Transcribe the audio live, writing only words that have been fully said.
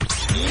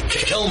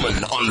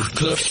Kelman on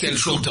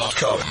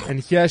CliffCentral.com. And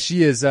here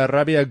she is,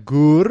 Rabia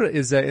Gur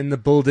is in the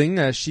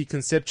building. She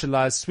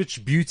conceptualized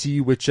Switch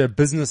Beauty, which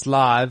Business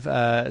Live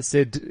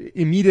said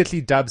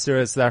immediately dubs her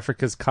as South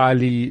Africa's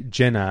Kylie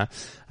Jenner.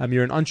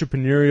 You're an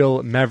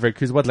entrepreneurial maverick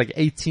who's what, like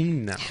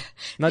 18 now?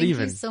 Not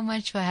even. Thank you so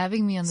much for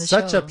having me on the show.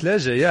 Such a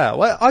pleasure, yeah.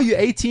 What are you,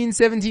 18,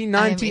 17,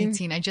 19? I'm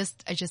 18. I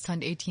just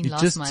turned 18 last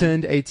month. You just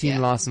turned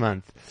 18 last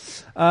month.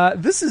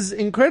 This is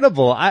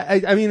incredible.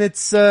 I mean,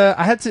 it's,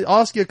 I had to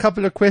ask you a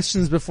couple of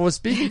questions before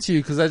speaking to you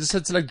because I just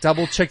had to like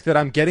double check that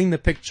I'm getting the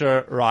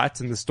picture right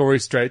and the story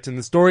straight. And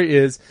the story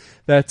is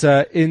that,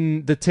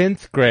 in the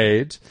 10th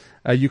grade,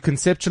 you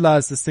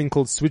conceptualized this thing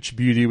called Switch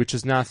Beauty, which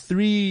is now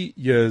 3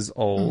 years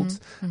old.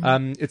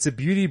 It's a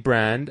beauty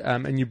brand,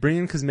 and you bring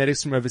in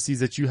cosmetics from overseas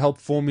that you help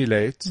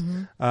formulate,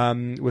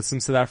 with some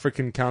South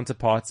African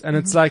counterparts. And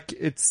it's like,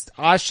 it's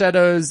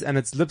eyeshadows and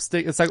it's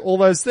lipstick. It's like all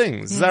those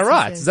things. Is that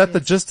right? Yes, is that the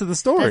gist of the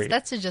story?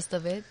 That's the gist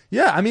of it.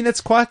 Yeah. I mean,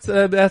 it's quite,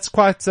 that's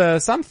quite,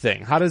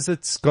 something. How does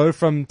it go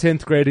from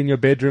 10th grade in your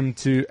bedroom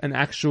to an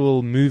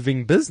actual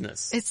moving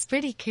business? It's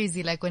pretty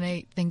crazy. Like when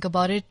I think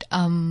about it,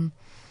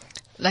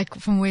 like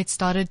from where it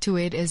started to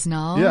where it is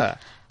now. Yeah.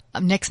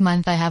 Next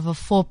month I have a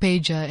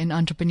 4-pager in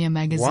Entrepreneur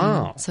magazine.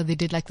 Wow. So they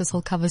did like this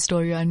whole cover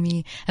story on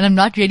me, and I'm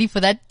not ready for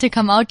that to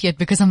come out yet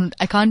because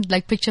I can't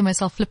like picture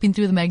myself flipping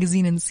through the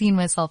magazine and seeing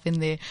myself in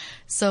there.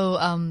 So,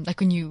 like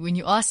when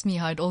you ask me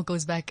how it all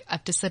goes back, I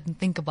have to sit and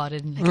think about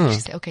it and like actually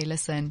say, okay,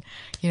 listen,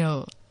 you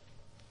know.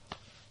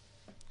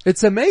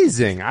 It's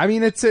amazing. I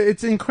mean, it's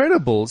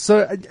incredible.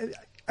 So,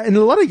 and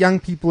a lot of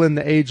young people in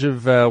the age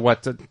of,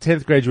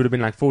 10th grade would have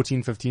been like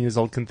 14, 15 years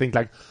old can think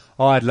like,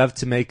 oh, I'd love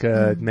to make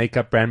a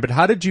makeup brand. But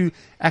how did you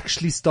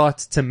actually start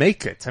to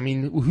make it? I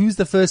mean, who's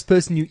the first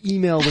person you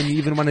email when you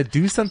even want to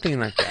do something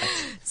like that?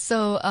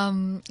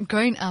 So,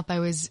 growing up, I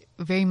was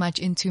very much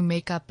into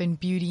makeup and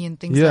beauty and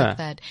things like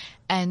that.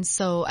 And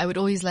so I would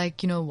always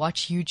like,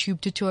 watch YouTube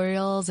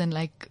tutorials and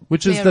like,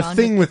 which is the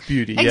thing with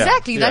beauty.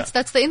 Exactly. Yeah.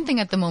 That's the in thing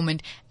at the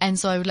moment. And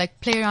so I would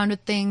like play around with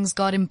things,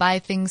 go out and buy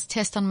things,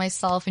 test on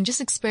myself and just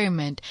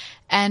experiment.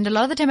 And a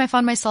lot of the time I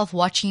found myself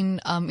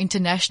watching,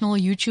 international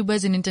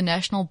YouTubers and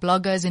international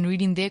bloggers and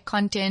reading their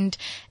content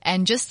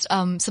and just,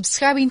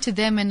 subscribing to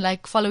them and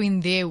like following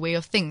their way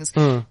of things.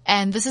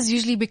 And this is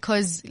usually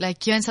because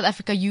like here in South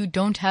Africa, you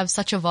don't have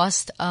such a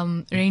vast,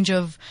 range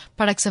of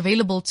products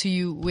available to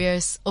you,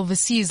 whereas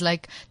overseas,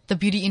 like the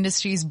beauty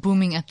industry is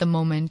booming at the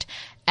moment.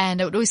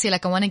 And I would always say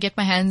like, I want to get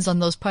my hands on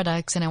those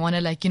products and I want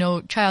to like,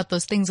 try out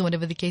those things or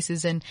whatever the case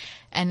is. And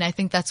I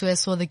think that's where I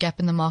saw the gap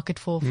in the market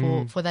for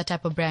that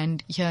type of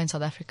brand here in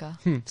South Africa.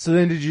 So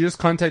then did you just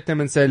contact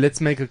them and say,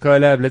 let's make a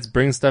collab, let's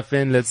bring stuff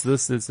in, let's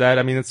this, let's that?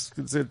 I mean, it's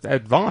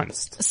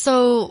advanced.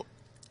 So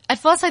at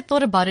first I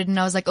thought about it and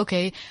I was like,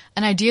 okay,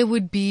 an idea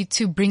would be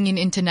to bring in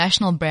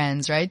international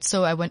brands, right?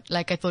 So I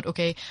thought,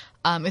 okay,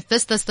 if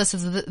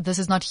this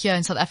is not here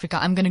in South Africa,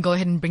 I'm going to go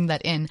ahead and bring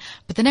that in.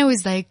 But then I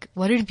was like,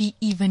 what would be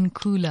even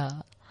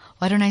cooler?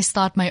 Why don't I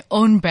start my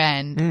own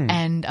brand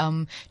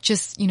and,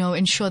 just,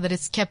 ensure that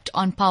it's kept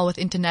on par with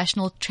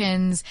international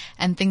trends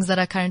and things that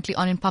are currently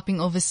on and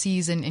popping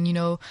overseas and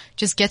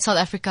just get South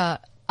Africa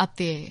up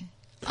there.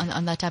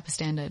 On that type of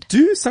standard.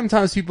 Do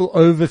sometimes people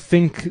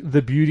overthink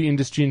the beauty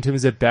industry in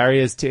terms of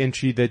barriers to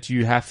entry, that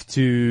you have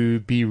to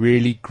be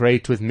really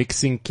great with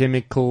mixing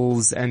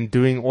chemicals and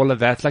doing all of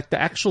that, like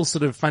the actual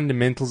sort of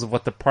fundamentals of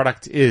what the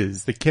product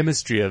is, the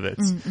chemistry of it?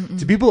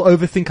 Do people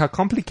overthink how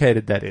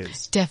complicated that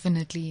is?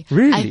 Definitely.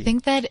 Really? I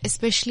think that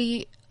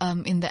especially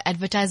in the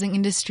advertising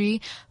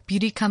industry,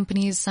 beauty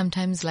companies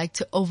sometimes like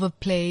to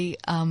overplay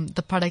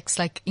the products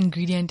like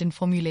ingredient and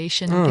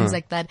formulation and things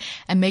like that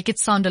and make it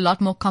sound a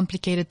lot more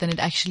complicated than it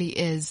actually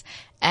is.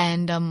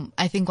 And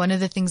I think one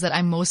of the things that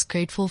I'm most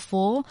grateful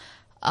for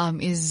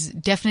is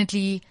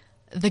definitely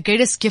the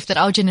greatest gift that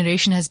our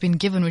generation has been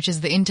given, which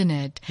is the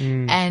internet,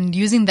 and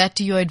using that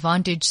to your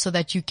advantage so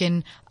that you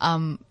can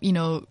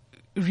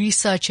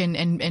research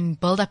and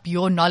build up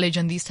your knowledge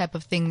on these type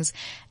of things.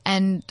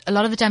 And a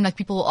lot of the time, like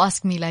people will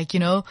ask me like,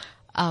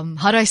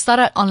 how do I start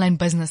an online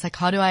business? Like,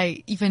 how do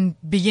I even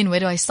begin? Where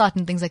do I start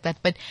and things like that?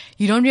 But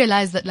you don't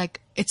realize that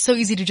like, it's so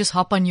easy to just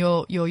hop on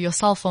your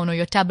cell phone or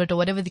your tablet or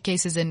whatever the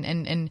case is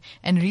and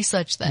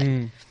research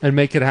that. And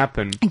make it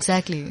happen.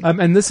 Exactly.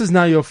 And this is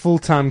now your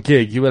full-time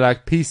gig. You were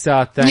like, peace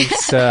out.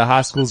 Thanks.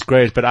 High school's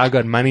great, but I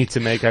got money to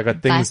make. I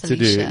got things to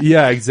do.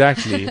 Yeah,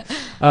 exactly.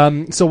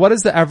 So what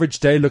does the average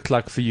day look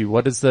like for you?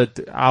 What is the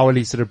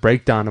hourly sort of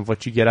breakdown of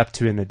what you get up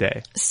to in a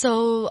day?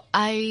 So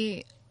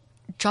I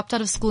dropped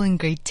out of school in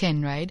grade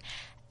 10, right?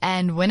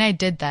 And when I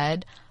did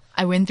that,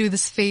 I went through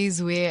this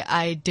phase where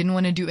I didn't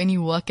want to do any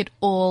work at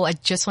all. I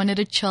just wanted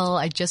to chill.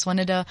 I just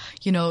wanted to,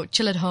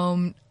 chill at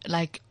home.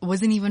 Like,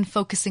 wasn't even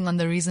focusing on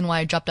the reason why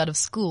I dropped out of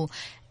school.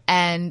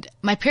 And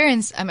my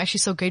parents, I'm actually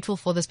so grateful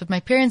for this, but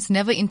my parents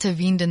never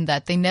intervened in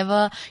that. They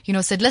never,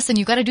 said, listen,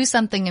 you got to do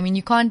something. I mean,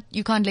 you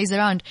can't laze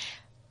around.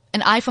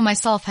 And I, for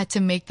myself, had to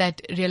make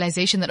that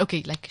realization that,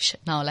 okay, like,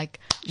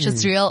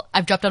 shit's real.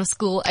 I've dropped out of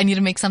school. I need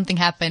to make something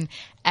happen.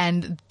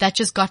 And that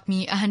just got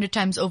me 100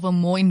 times over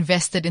more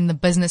invested in the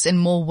business and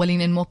more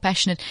willing and more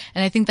passionate.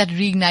 And I think that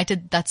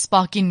reignited that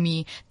spark in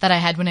me that I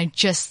had when I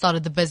just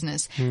started the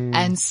business.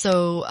 And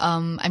so,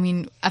 I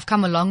mean, I've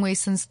come a long way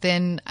since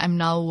then. I'm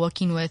now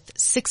working with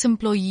 6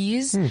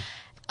 employees.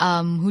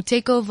 Who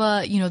take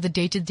over, the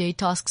day-to-day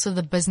tasks of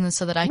the business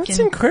so that That's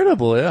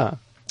incredible, yeah.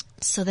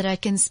 So that I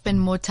can spend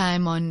more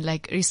time on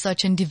like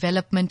research and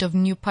development of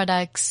new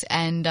products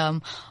and,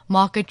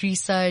 market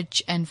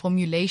research and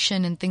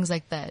formulation and things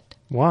like that.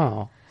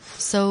 Wow.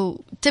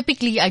 So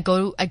typically I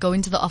go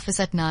into the office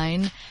at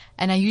 9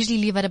 and I usually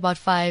leave at about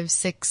 5,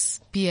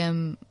 6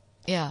 p.m.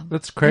 Yeah.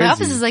 That's crazy. My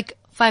office is like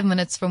 5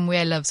 minutes from where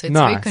I live, so it's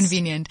Nice. very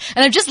convenient.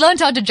 And I've just learned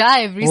how to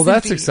drive recently. Well,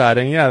 that's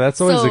exciting. Yeah, that's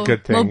always So, a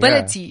good thing.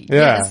 mobility,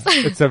 Yeah. yes.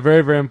 It's a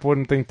very, very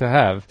important thing to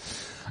have.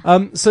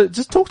 So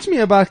just talk to me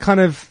about kind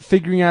of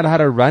figuring out how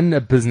to run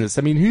a business.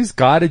 I mean, who's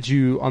guided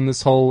you on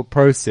this whole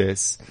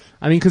process?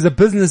 I mean, because a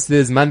business,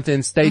 there's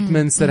month-end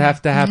statements that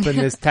have to happen.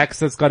 There's tax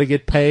that's got to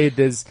get paid.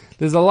 There's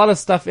a lot of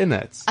stuff in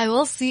it. I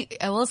will say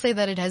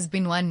that it has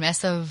been one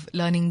massive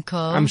learning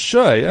curve. I'm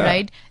sure, yeah.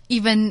 Right?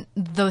 Even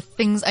the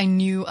things I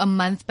knew a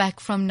month back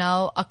from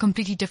now are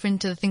completely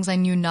different to the things I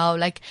knew now.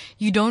 Like,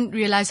 you don't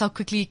realize how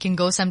quickly it can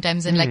go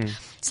sometimes. And like,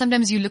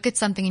 sometimes you look at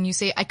something and you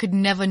say, I could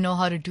never know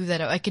how to do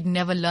that, or I could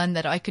never learn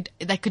that, or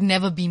that could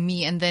never be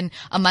me. And then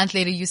a month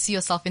later, you see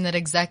yourself in that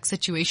exact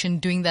situation,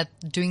 doing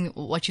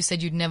what you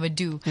said you'd never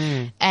do.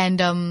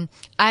 And,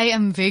 I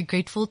am very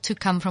grateful to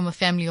come from a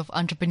family of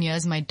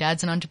entrepreneurs. My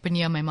dad's an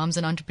entrepreneur. My mom's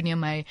an entrepreneur.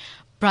 My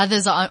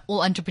brothers are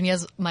all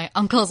entrepreneurs. My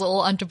uncles are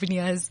all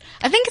entrepreneurs.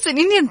 I think it's an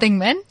Indian thing,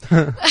 man.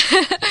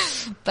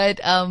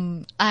 But,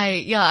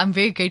 I'm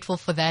very grateful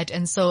for that.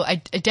 And so I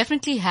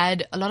definitely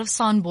had a lot of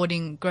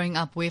soundboarding growing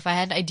up where if I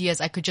had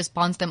ideas, I could just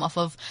bounce them off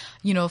of,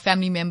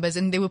 family members,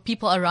 and there were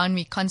people around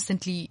me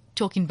constantly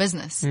talking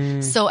business.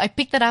 So I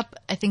picked that up,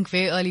 I think,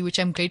 very early, which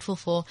I'm grateful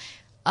for.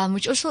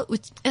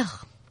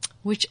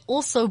 Which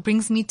also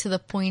brings me to the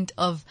point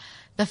of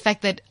the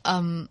fact that,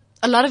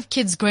 a lot of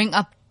kids growing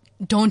up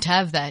don't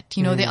have that.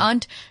 They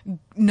aren't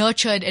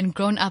nurtured and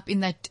grown up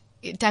in that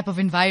type of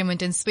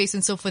environment and space.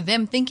 And so for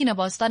them, thinking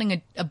about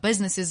starting a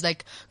business is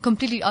like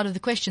completely out of the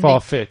question.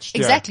 Far-fetched.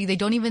 Exactly. They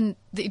don't even,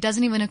 it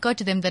doesn't even occur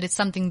to them that it's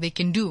something they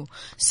can do.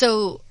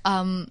 So,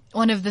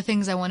 one of the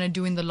things I want to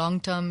do in the long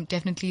term,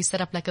 definitely is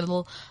set up like a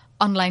little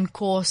online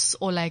course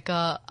or like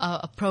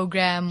a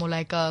program or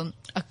like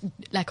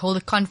hold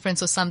a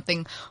conference or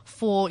something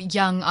for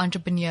young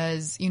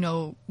entrepreneurs,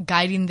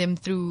 guiding them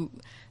through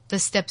the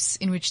steps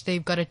in which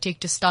they've got to take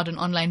to start an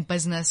online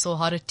business, or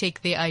how to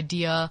take their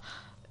idea,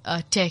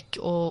 tech,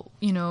 or,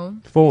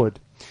 forward.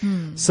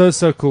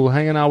 So cool.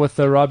 Hanging out with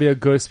Rabia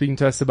Go, speaking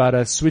to us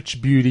about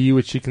Switch Beauty,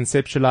 which she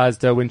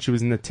conceptualized when she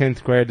was in the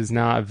 10th grade, is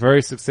now a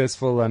very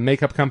successful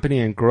makeup company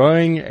and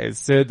growing. As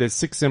said, there's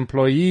 6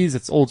 employees.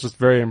 It's all just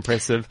very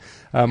impressive.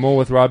 More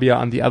with Rabia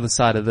on the other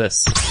side of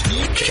this.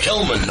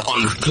 Kelman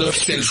on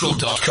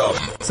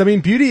CliffCentral.com. So, I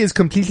mean, beauty is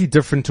completely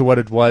different to what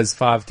it was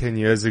 5-10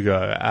 years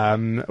ago. I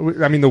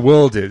mean, the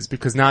world is,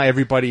 because now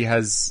everybody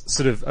has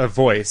sort of a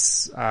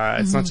voice.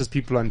 It's not just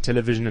people on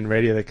television and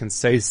radio that can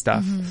say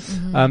stuff.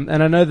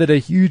 And I know that a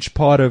huge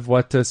part of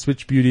what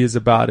Switch Beauty is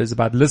about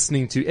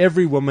listening to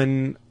every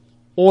woman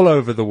all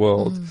over the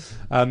world,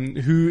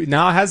 who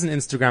now has an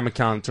Instagram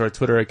account or a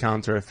Twitter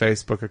account or a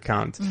Facebook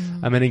account,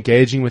 and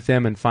engaging with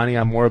them and finding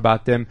out more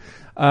about them.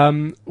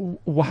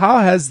 How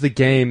has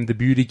the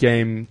beauty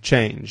game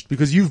changed?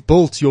 Because you've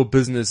built your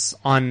business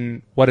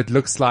on what it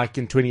looks like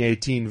in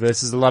 2018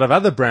 versus a lot of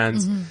other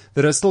brands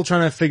that are still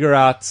trying to figure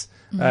out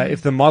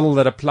if the model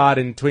that applied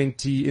in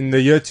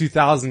the year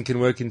 2000 can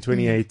work in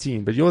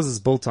 2018. But yours is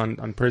built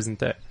on present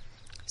day.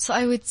 So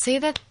I would say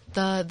that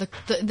the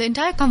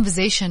entire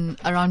conversation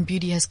around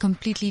beauty has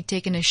completely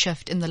taken a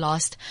shift in the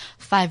last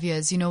 5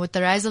 years, with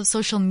the rise of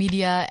social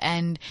media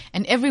and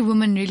every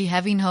woman really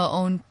having her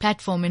own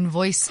platform and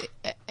voice,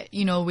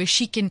 where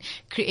she can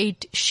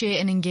create, share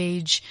and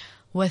engage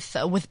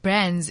with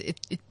brands.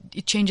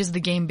 It changes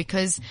the game,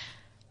 because,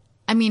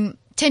 10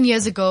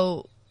 years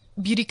ago,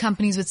 beauty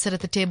companies would sit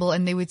at the table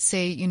and they would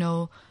say,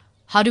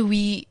 how do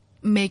we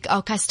make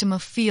our customer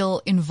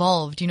feel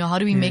involved? How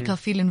do we make her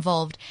feel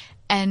involved?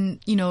 And,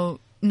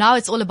 now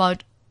it's all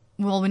about,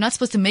 well, we're not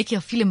supposed to make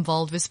her feel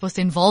involved. We're supposed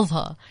to involve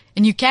her.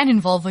 And you can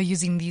involve her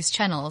using these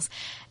channels.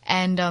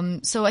 And,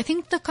 so I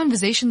think the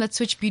conversation that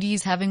Switch Beauty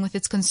is having with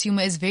its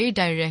consumer is very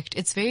direct.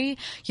 It's very,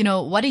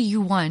 what do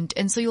you want?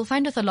 And so you'll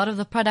find with a lot of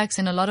the products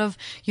and a lot of,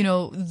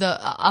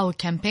 our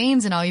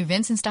campaigns and our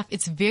events and stuff,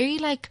 it's very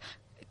like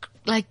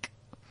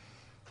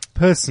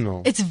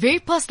personal. It's very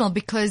personal,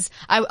 because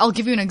I'll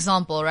give you an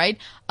example, right?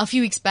 A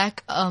few weeks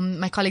back,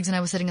 my colleagues and I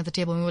were sitting at the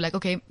table and we were like,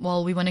 okay,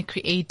 well, we want to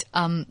create,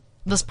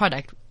 this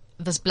product,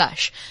 this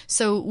blush.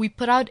 So we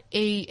put out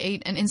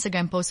an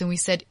Instagram post and we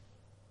said,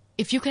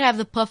 if you could have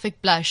the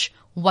perfect blush,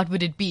 what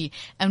would it be?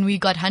 And we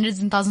got hundreds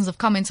and thousands of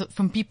comments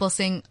from people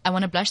saying, I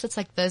want a blush that's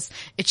like this.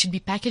 It should be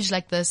packaged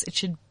like this. It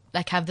should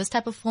have this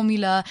type of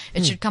formula.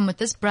 It should come with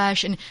this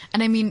brush. And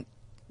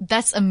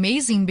that's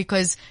amazing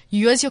because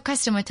you as your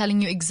customer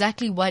telling you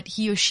exactly what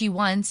he or she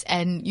wants,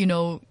 and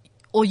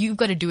all you've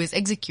got to do is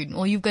execute, and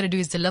all you've got to do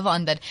is deliver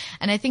on that.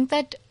 And I think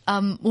that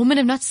women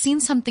have not seen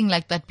something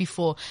like that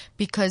before,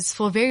 because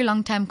for a very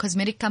long time,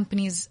 cosmetic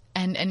companies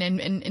and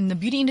in the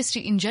beauty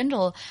industry in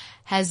general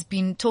has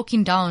been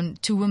talking down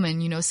to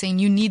women, saying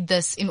you need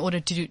this in order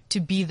to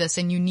be this,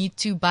 and you need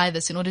to buy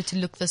this in order to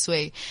look this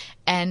way.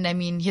 And I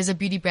mean, here's a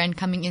beauty brand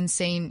coming in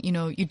saying,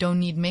 you don't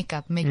need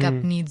makeup. Makeup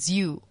needs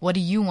you. What do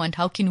you want?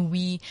 How can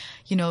we,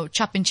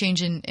 chop and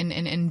change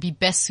and be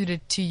best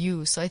suited to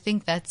you? So I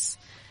think that's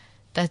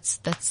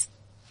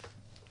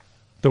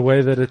the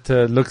way that it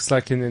looks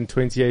like in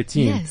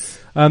 2018. Yes.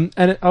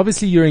 And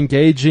obviously you're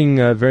engaging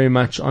very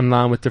much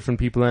online with different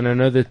people. And I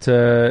know that,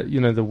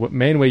 the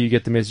main way you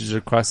get the message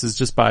across is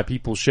just by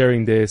people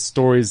sharing their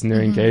stories and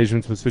their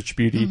engagements with Switch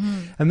Beauty.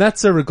 And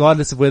that's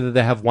regardless of whether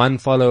they have 1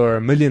 follower or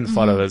 1 million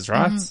followers,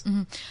 right?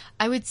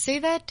 I would say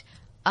that,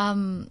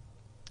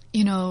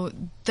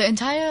 the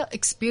entire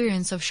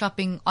experience of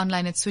shopping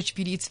online at Switch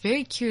Beauty, it's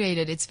very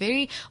curated. It's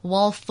very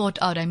well thought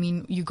out. I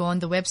mean, you go on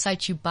the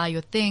website, you buy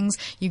your things,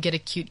 you get a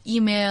cute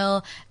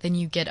email, then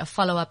you get a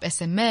follow-up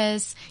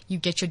SMS, you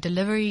get your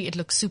delivery. It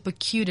looks super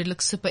cute. It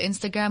looks super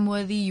Instagram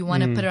worthy. You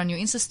want to put it on your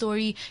Insta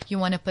story. You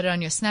want to put it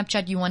on your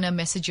Snapchat. You want to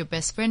message your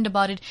best friend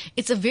about it.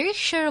 It's a very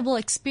shareable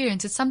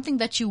experience. It's something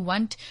that you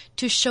want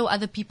to show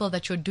other people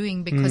that you're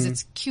doing because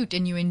it's cute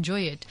and you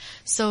enjoy it.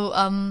 So,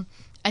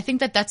 I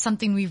think that that's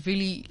something we've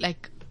really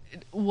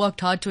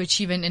worked hard to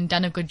achieve and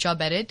done a good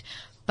job at it.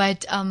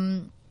 But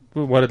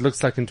what it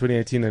looks like in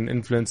 2018, and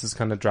influencers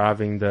kind of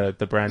driving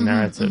the brand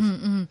narrative.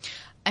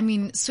 I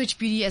mean, Switch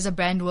Beauty as a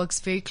brand works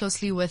very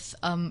closely with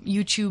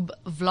YouTube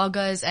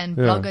vloggers and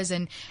bloggers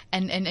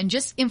and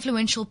just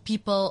influential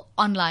people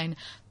online.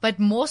 But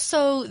more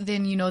so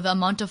than the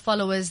amount of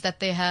followers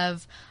that they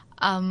have.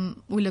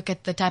 We look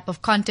at the type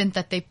of content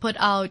that they put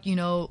out,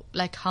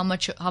 how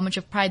much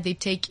of pride they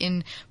take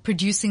in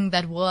producing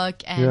that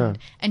work and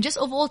just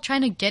overall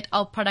trying to get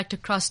our product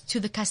across to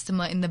the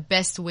customer in the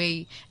best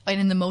way and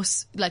in the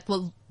most,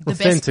 the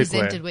best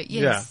presented way.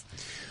 Yes.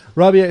 Yeah.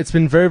 Rabia, it's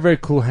been very, very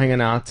cool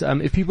hanging out.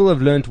 If people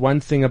have learned one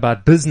thing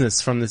about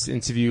business from this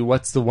interview,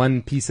 what's the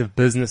one piece of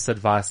business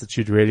advice that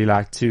you'd really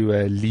like to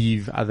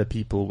leave other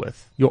people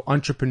with? Your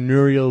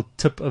entrepreneurial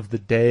tip of the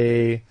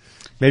day?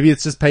 Maybe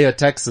it's just pay your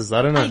taxes.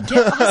 I don't know. I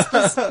get asked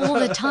this all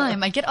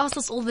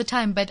the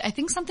time. But I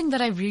think something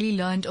that I really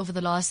learned over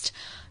the last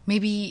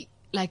maybe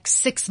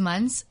 6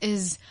 months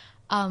is,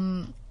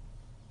 prior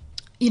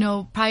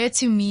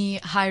to me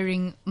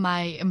hiring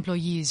my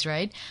employees,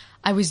 right?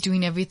 I was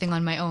doing everything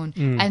on my own.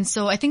 And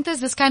so I think there's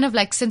this kind of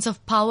sense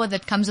of power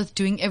that comes with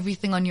doing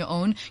everything on your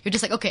own. You're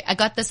just okay, I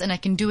got this and I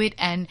can do it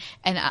and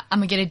I'm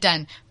gonna get it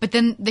done. But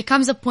then there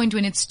comes a point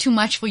when it's too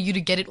much for you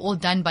to get it all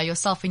done by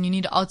yourself and you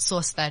need to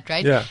outsource that,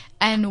 right? Yeah.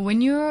 And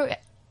when you're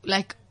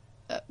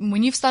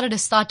when you've started a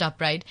startup,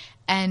 right?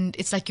 And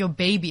it's like your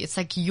baby, it's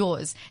like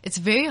yours. It's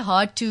very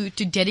hard to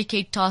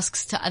dedicate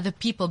tasks to other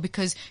people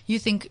because you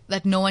think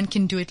that no one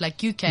can do it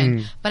like you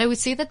can. But I would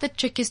say that the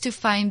trick is to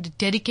find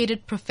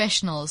dedicated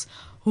professionals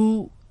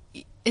who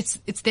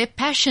it's their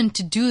passion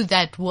to do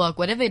that work,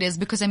 whatever it is,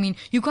 because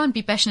you can't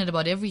be passionate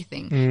about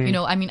everything.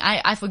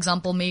 I, for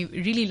example, may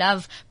really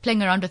love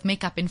playing around with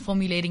makeup and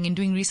formulating and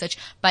doing research,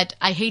 but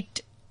I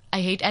hate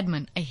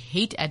admin. I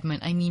hate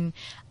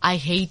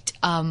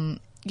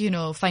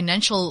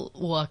financial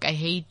work. I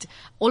hate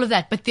all of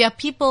that. But there are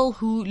people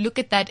who look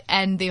at that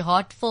and their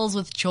heart fills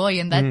with joy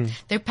and that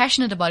they're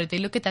passionate about it. They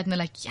look at that and they're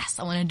like, yes,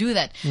 I want to do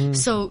that.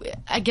 So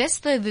I guess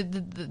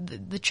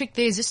the trick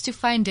there is just to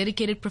find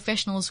dedicated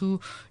professionals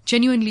who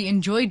genuinely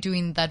enjoy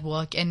doing that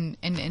work and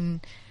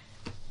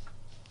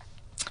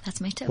that's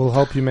my tip. We'll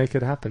help you make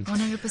it happen.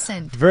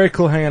 100%. Very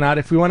cool hanging out.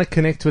 If we want to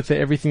connect with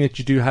everything that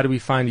you do, how do we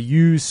find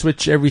you?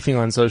 Switch everything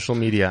on social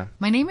media.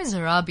 My name is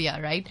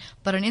Rabia, right?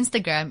 But on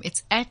Instagram,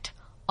 it's at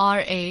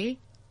 @RA_Bay.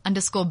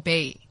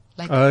 Okay.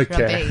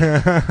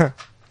 Rabay.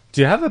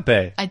 Do you have a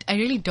bay? I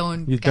really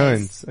don't. You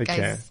guys, don't?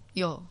 Okay.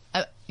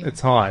 Guys,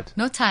 it's hard.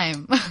 No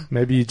time.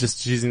 Maybe you're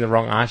just using the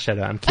wrong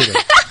eyeshadow. I'm kidding.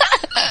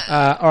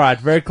 All right.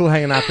 Very cool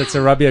hanging out. That's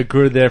Rabia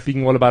Guru there,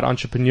 speaking all about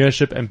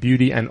entrepreneurship and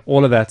beauty and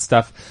all of that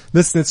stuff.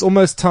 Listen, it's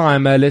almost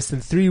time. Less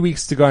than 3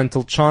 weeks to go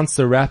until Chance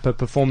the Rapper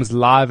performs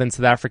live in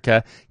South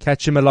Africa.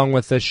 Catch him along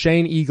with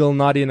Shane Eagle,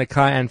 Nadia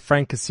Nakai, and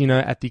Frank Casino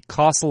at the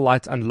Castle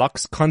Light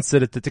Unlocks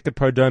concert at the Ticket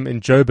Pro Dome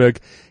in Joburg.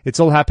 It's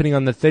all happening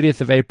on the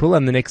 30th of April,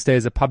 and the next day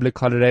is a public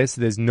holiday,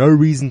 so there's no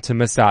reason to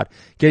miss out.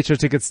 Get your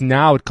tickets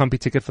now at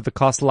CompuTicket for the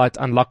Castle Light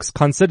Unlocks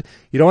concert.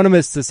 You don't want to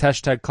miss this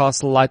hashtag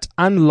Castle Light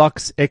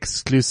Unlocks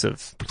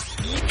exclusive.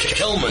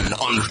 Kelman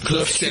on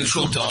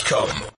CliffCentral.com.